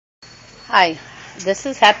Hi, this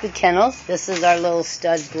is Happy Kennels. This is our little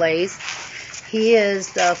stud Blaze. He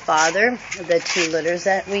is the father of the 2 litters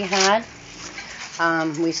that we had.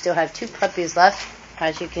 We still have 2 puppies left,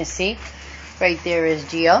 as you can see. Right there is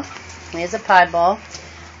Geo. He is a piebald.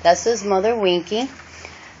 That's his mother, Winky.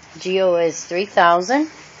 Geo is 3,000,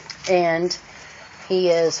 and he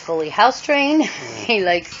is fully house trained. He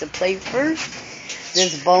likes to play first.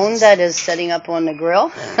 This Bone that is setting up on the grill.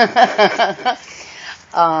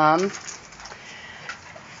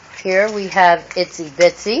 Here we have Itsy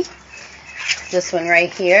Bitsy. This one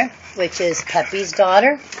right here, which is Peppy's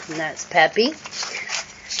daughter, and that's Peppy.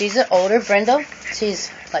 She's an older brindle.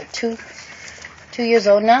 She's like two years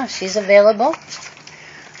old now. She's available.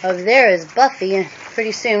 Over there is Buffy, and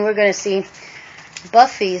pretty soon we're going to see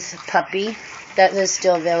Buffy's puppy that is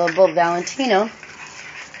still available, Valentino,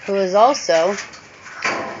 who is also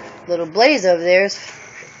little Blaze over there is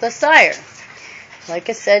the sire. Like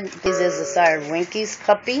I said, this is the sire of Winky's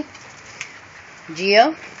puppy,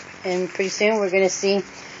 Geo, and pretty soon we're going to see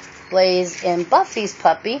Blaze and Buffy's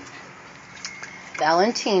puppy,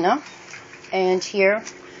 Valentino. And here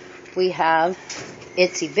we have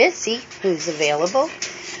Itsy Bitsy, who's available.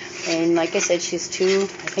 And like I said, she's 2, I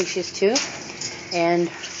think she's 2. And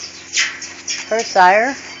her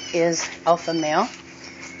sire is alpha male,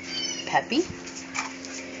 Peppy.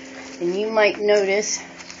 And you might notice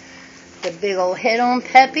the big old head on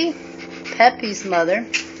Peppy. Peppy's mother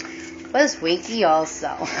was Winky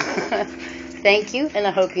also. Thank you, and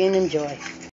I hope you enjoy.